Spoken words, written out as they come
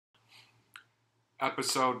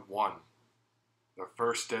Episode 1. The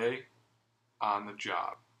first day on the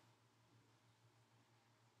job.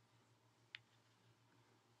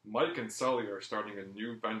 Mike and Sully are starting a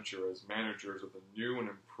new venture as managers of the new and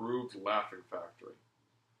improved Laughing Factory.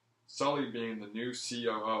 Sully, being the new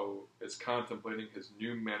COO, is contemplating his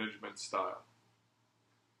new management style.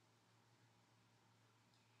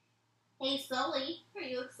 Hey Sully, are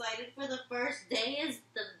you excited for the first day as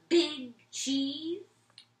the big cheese?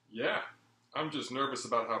 Yeah, I'm just nervous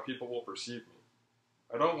about how people will perceive me.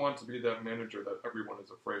 I don't want to be that manager that everyone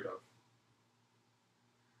is afraid of.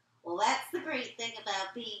 Well, that's the great thing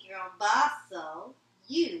about being your own boss, so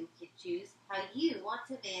you can choose how you want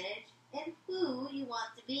to manage and who you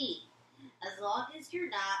want to be. As long as you're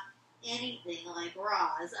not anything like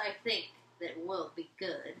Roz, I think that will be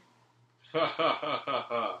good. Ha ha ha ha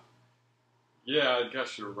ha. Yeah, I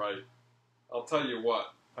guess you're right. I'll tell you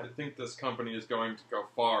what, I think this company is going to go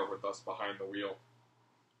far with us behind the wheel.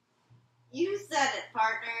 You said it,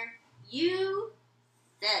 partner. You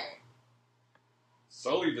said it.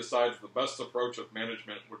 Sully decides the best approach of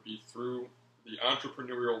management would be through the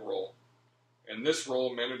entrepreneurial role. In this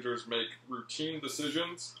role, managers make routine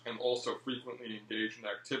decisions and also frequently engage in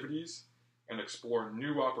activities and explore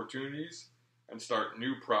new opportunities and start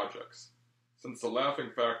new projects. Since the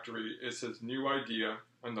Laughing Factory is his new idea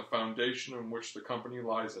and the foundation in which the company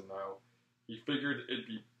lies in now, he figured it'd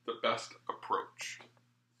be the best approach.